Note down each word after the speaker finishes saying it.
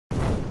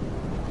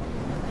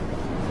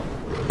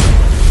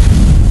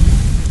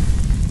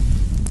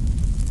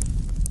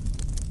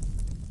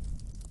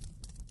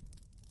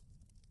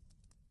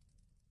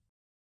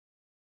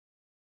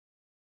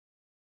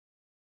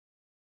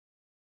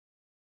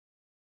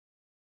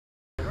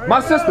My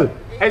sister.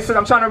 Hey, sis,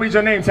 I'm trying to read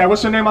your name tag.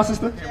 What's your name, my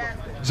sister?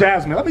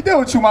 Jasmine. Let me deal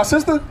with you, my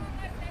sister.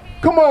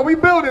 Come on, we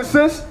building,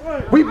 sis.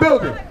 We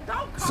building.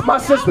 My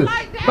sister.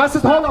 My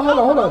sister,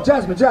 hold on.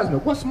 Jasmine.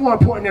 What's more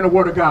important than the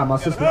word of God, my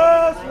sister?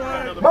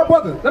 My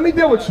brother, let me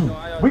deal with you.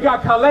 We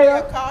got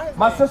Kalea,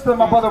 my sister, and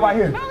my brother right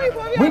here.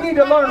 We need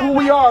to learn who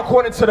we are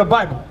according to the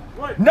Bible.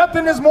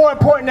 Nothing is more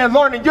important than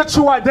learning your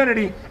true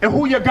identity and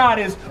who your God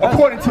is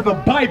according to the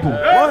Bible.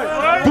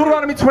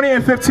 Deuteronomy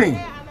 28:15.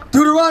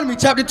 Deuteronomy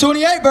chapter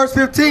 28, verse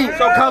 15.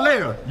 So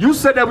Kalea, you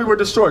said that we were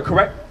destroyed,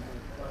 correct?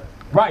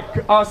 Right.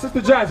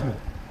 Sister Jasmine,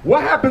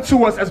 what happened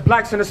to us as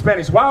blacks and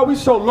Hispanics? Why are we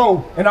so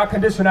low in our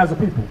condition as a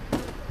people?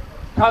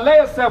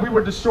 Kalea said we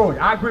were destroyed.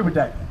 I agree with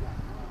that.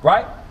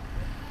 Right?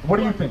 What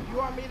do you think? You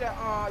want me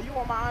to, you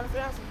want my honest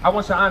answer? I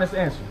want your honest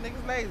answer.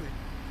 Niggas lazy.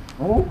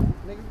 Who?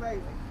 Niggas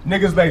lazy.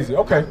 Niggas lazy.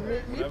 Okay.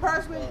 Me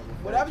personally,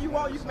 whatever you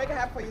want, you can make it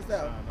happen for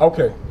yourself.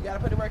 Okay. You gotta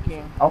put the work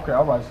in. Okay,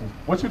 all right, sis.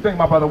 What you think,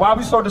 my brother? Why are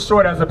we so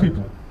destroyed as a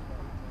people?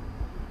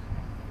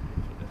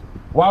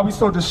 Why are we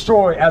so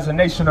destroyed as a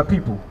nation of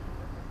people?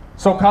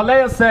 So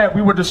Kalea said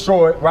we were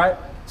destroyed, right?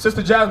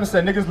 Sister Jasmine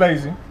said niggas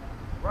lazy.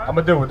 Right. I'm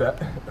gonna deal with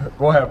that.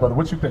 Go ahead, brother.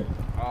 What you think?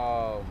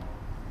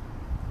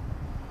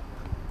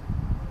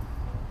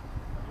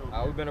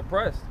 We've been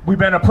oppressed. We've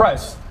been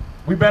oppressed.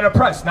 We've been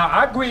oppressed. Now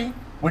I agree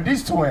with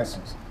these two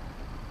answers.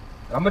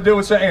 I'm gonna deal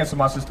with your answer,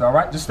 my sister. All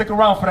right? Just stick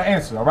around for the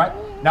answer. All right?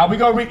 Now we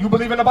gonna read. You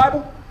believe in the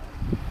Bible?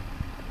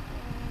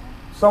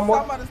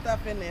 Somewhat. Some of the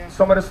stuff in there.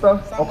 Some of the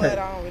stuff. Some okay.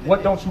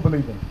 What don't you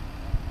believe in?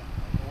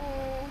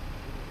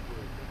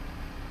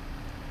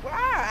 Well,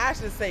 I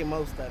should say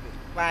most of it.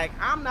 Like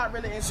I'm not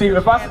really into. See,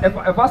 if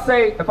I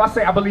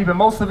say I believe in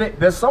most of it,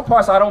 there's some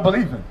parts I don't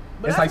believe in.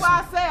 But it's that's like,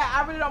 why I say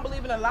I really don't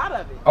believe in a lot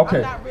of it. Okay.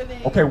 I'm not really,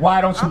 okay.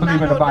 Why don't you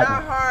believe in the Bible?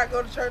 I'm not no diehard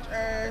go to church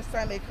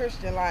Sunday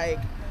Christian. Like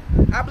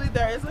I believe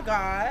there is a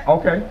God.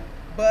 Okay.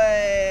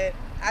 But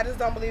I just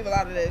don't believe a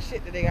lot of that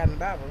shit that they got in the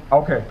Bible.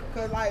 Okay.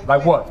 Cause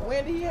like what?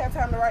 When did he have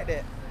time to write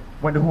that?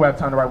 Who had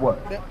time to write what?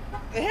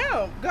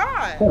 Him,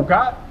 God. Who,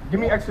 God?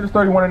 Give me Exodus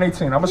 31 and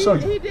 18. I'm gonna show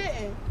you. He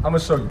didn't. I'm gonna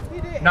show you. He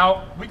didn't.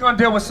 Now we're gonna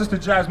deal with Sister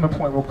Jasmine's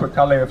point real quick,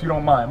 Kalea, if you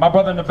don't mind. My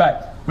brother in the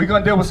back. We're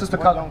gonna deal with Sister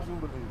Kalea.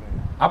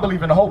 I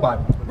believe in the whole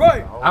Bible.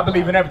 Right. I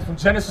believe in everything from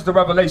Genesis to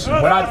Revelation.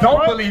 What I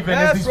don't believe in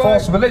is these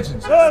false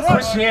religions.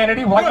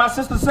 Christianity, like my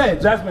sister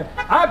said, Jasmine,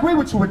 I agree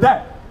with you with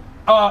that.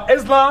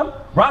 Islam,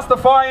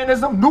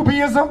 Rastafarianism,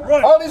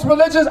 Nubianism, all these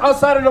religions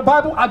outside of the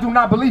Bible, I do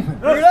not believe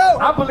in.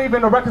 I believe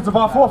in the records of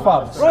our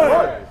forefathers.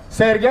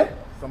 Say it again.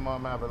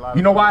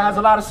 You know why it has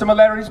a lot of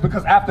similarities?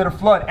 Because after the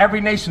flood, every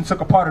nation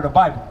took a part of the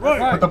Bible.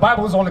 But the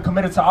Bible was only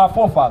committed to our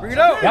forefathers.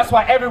 That's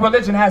why every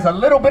religion has a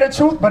little bit of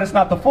truth, but it's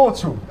not the full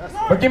truth.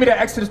 But give me that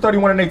Exodus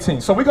 31 and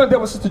 18. So we're going to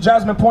deal with Sister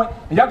Jasmine's point.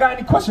 And y'all got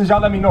any questions,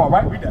 y'all let me know, all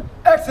right? Read that.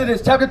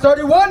 Exodus chapter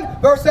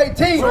 31, verse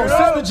 18. So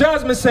Sister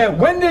Jasmine said,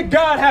 when did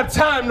God have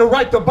time to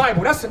write the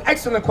Bible? That's an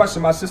excellent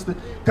question, my sister.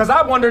 Because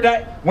I wondered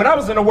that when I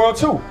was in the world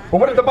too. But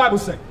what did the Bible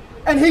say?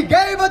 And he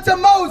gave unto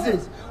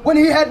Moses, when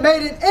he had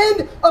made an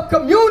end of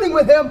communing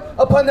with him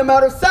upon the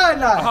Mount of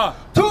Sinai,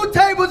 2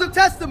 tables of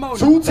testimony.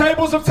 2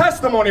 tables of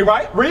testimony,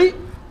 right? Read.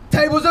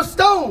 Tables of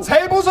stone.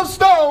 Tables of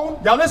stone.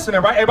 Y'all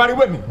listening, right? Everybody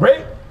with me?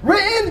 Read.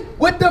 Written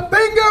with the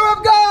finger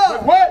of God.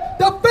 With what?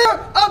 The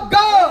finger of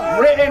God.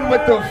 Written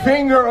with the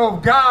finger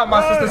of God,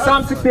 my sister.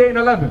 Psalm 68 and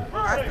 11.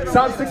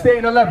 Psalm 68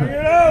 and 11.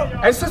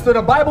 Hey, sister,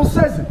 the Bible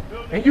says it.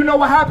 And you know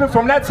what happened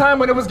from that time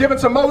when it was given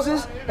to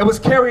Moses? It was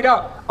carried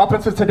out up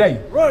until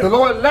today. The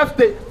Lord left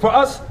it for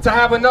us to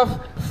have enough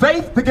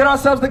faith to get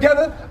ourselves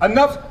together,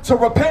 enough to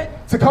repent,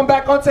 to come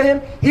back unto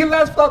him. He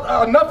left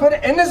enough of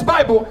it in this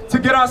Bible to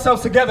get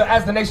ourselves together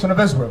as the nation of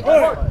Israel.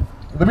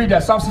 Let me read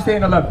that, Psalm 68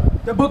 and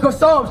 11. The book of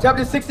Psalms,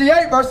 chapter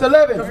 68, verse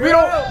 11.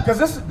 Because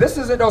this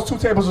isn't those 2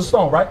 tables of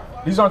stone, right?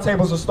 These aren't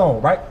tables of stone,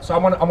 right? So I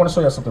want to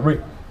show you something.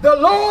 Read. The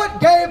Lord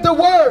gave the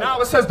word. Now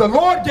it says the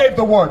Lord gave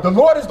the word. The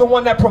Lord is the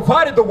one that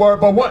provided the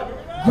word, but what?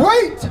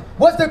 Great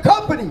was the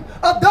company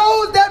of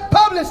those that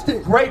published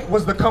it. Great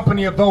was the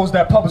company of those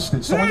that published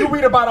it. So when you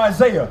read about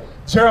Isaiah,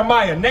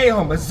 Jeremiah,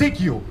 Nahum,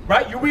 Ezekiel,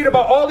 right? You read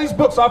about all these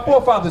books, our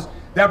forefathers,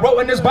 that wrote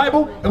in this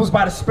Bible, it was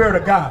by the Spirit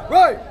of God.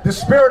 Right. The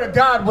Spirit of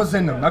God was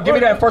in them. Now give me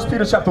that 1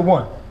 Peter chapter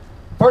 1.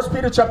 1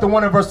 Peter chapter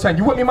 1 and verse 10.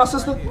 You with me, my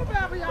sister?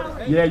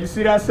 Yeah, you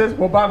see that, sis?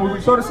 What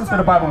Bible? Show the sister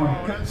the Bible.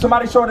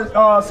 Somebody show the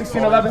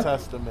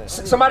 1611.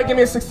 Somebody give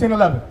me a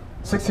 1611.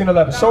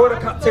 1611. Show her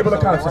the table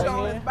of contents.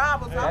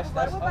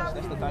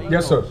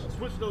 Yes, sir.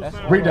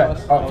 Read that.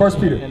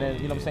 1 Peter. And then,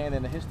 you know what I'm saying,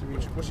 in the history.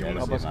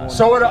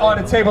 Show her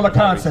on the table of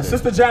contents.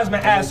 Sister Jasmine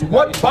asked,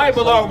 what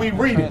Bible are we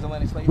reading?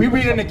 We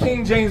read in the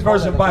King James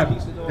Version Bible.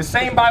 The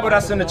same Bible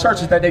that's in the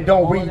churches that they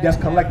don't read, that's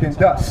collecting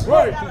dust.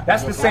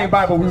 That's the same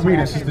Bible we read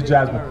in, Sister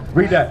Jasmine.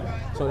 Read that.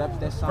 So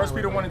that's 1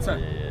 Peter 1 and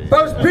 10.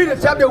 1 Peter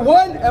chapter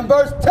 1 and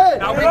verse 10.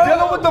 Now we're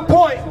dealing with the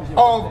point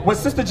of what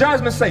Sister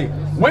Jasmine say.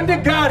 When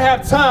did God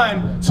have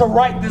time to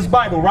write this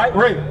Bible, right?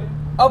 Read.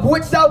 Of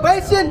which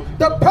salvation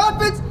the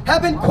prophets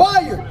have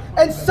inquired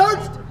and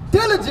searched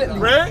diligently.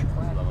 Read.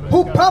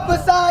 Who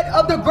prophesied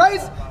of the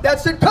grace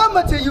that should come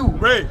unto you.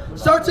 Read.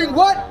 Searching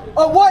what?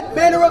 Of what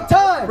manner of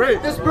time?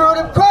 Read. The Spirit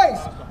of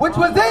Christ, which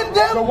was in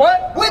them. The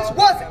what? Which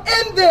was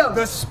in them.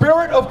 The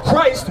Spirit of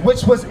Christ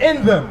which was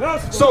in them.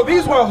 So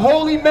these were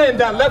holy men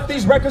that left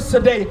these records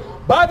today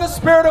by the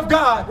Spirit of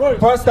God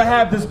for us to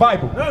have this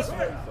Bible.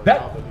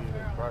 That,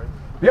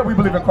 yeah, we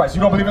believe in Christ.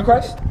 You don't believe in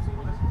Christ?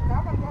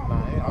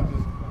 I'm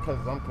just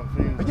because I'm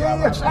confused.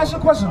 Yeah. Just ask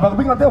your questions, brother.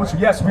 We're going to deal with you.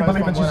 Yes, we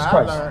believe in Jesus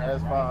Christ. I learned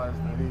as far as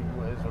the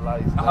Hebrew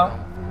Israelites,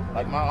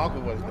 like my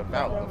uncle was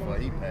devout before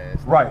he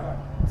passed. Right.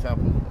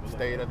 Temple,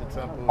 stayed at the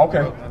temple.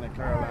 Okay. In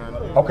Carolina.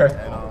 Okay.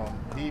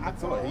 And he even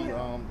taught.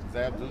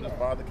 Zabdul's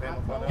father came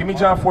upon him. Give me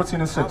John 14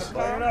 and 6.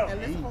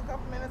 And listen for a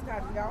couple minutes,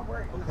 guys. Y'all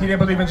work. He didn't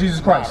believe in Jesus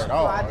Christ.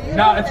 Not at all.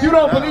 Now, if you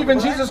don't believe in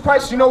Jesus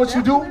Christ, you know what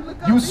you do?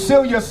 You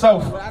seal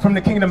yourself from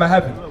the kingdom of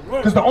heaven.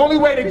 Because the only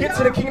way to get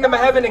to the kingdom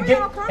of heaven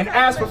and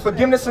ask for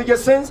forgiveness of your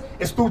sins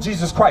is through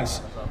Jesus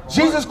Christ.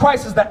 Jesus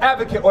Christ is the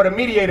advocate or the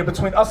mediator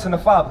between us and the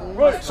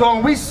Father. So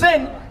when we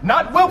sin,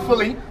 not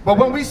willfully, but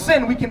when we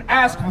sin, we can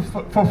ask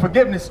for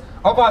forgiveness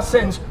of our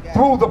sins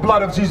through the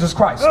blood of Jesus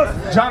Christ.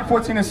 John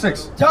 14 and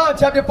 6. John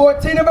chapter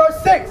 14 and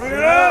verse 6.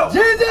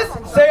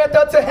 Jesus saith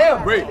unto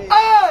him,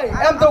 I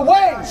am the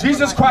way.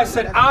 Jesus Christ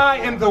said, I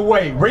am the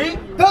way. Read.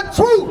 The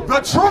truth.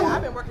 The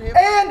truth.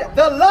 And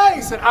the life.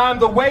 He said, I am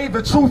the way,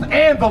 the truth,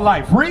 and the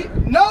life. Read.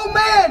 No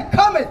man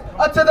cometh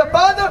unto the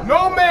Father.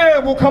 No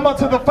man will come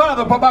unto the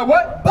Father, but by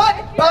what?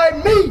 But by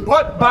me.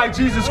 But by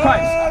Jesus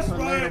Christ.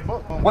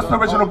 What's the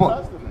original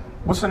book?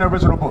 What's in the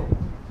original book?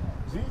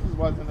 Jesus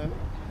wasn't in it.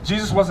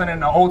 Jesus wasn't in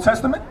the Old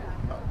Testament?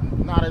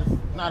 Not as a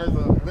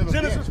living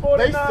Genesis being. 49.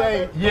 They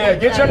say. Yeah,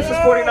 get Genesis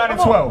 49 and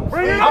 12. I'm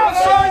gonna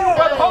show you,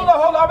 but hold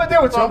on, I'm gonna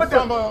deal with you.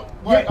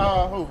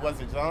 Who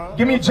was it, John?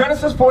 Give me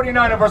Genesis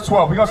 49 and verse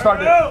 12. We're gonna start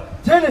there.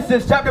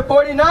 Genesis chapter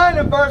 49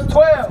 and verse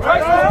 12.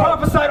 Christ was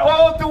prophesied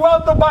all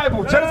throughout the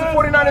Bible. Genesis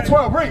 49 and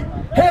 12. Read.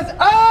 His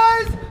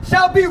eyes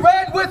shall be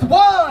red with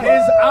wine.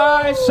 His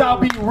eyes shall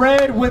be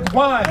red with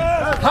wine.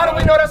 How do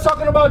we know that's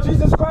talking about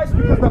Jesus Christ?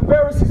 Because the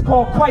Pharisees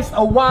called Christ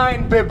a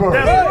wine bibber.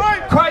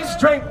 Christ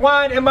drank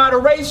wine in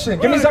moderation.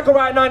 Give me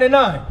Zechariah 9 and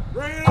 9.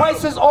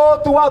 Christ is all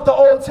throughout the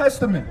Old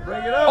Testament.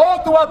 All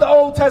throughout the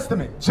Old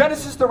Testament.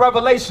 Genesis to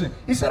Revelation.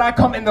 He said, I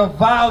come in the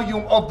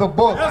volume of the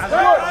book. Read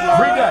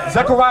that.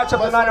 Zechariah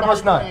chapter 9 and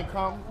verse 9.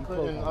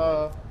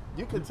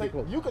 You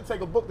could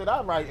take a book that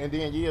I write and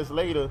then years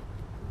later.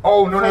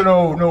 Oh,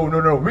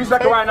 no. Read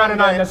Zechariah 9 and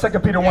 9, that's 2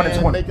 Peter 1 and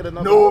 20.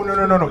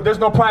 No. There's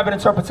no private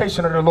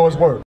interpretation of the Lord's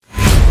word.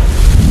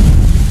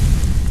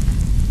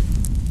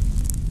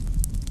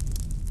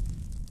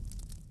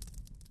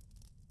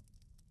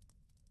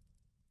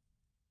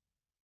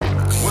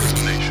 What is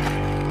the nation?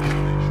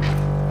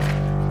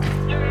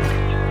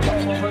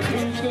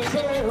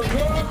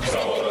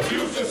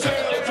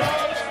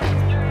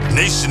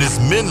 Nation is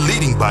men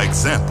leading by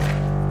example.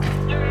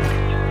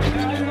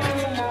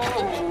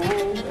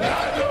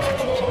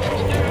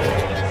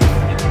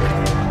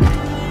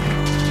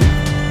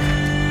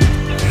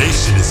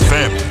 Nation is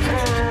family.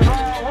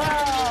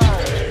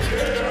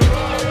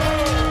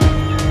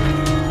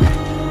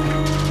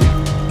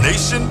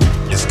 Nation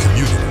is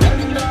community.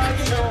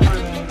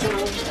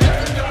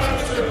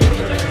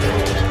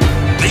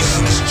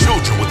 Nation is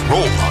children with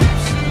role models.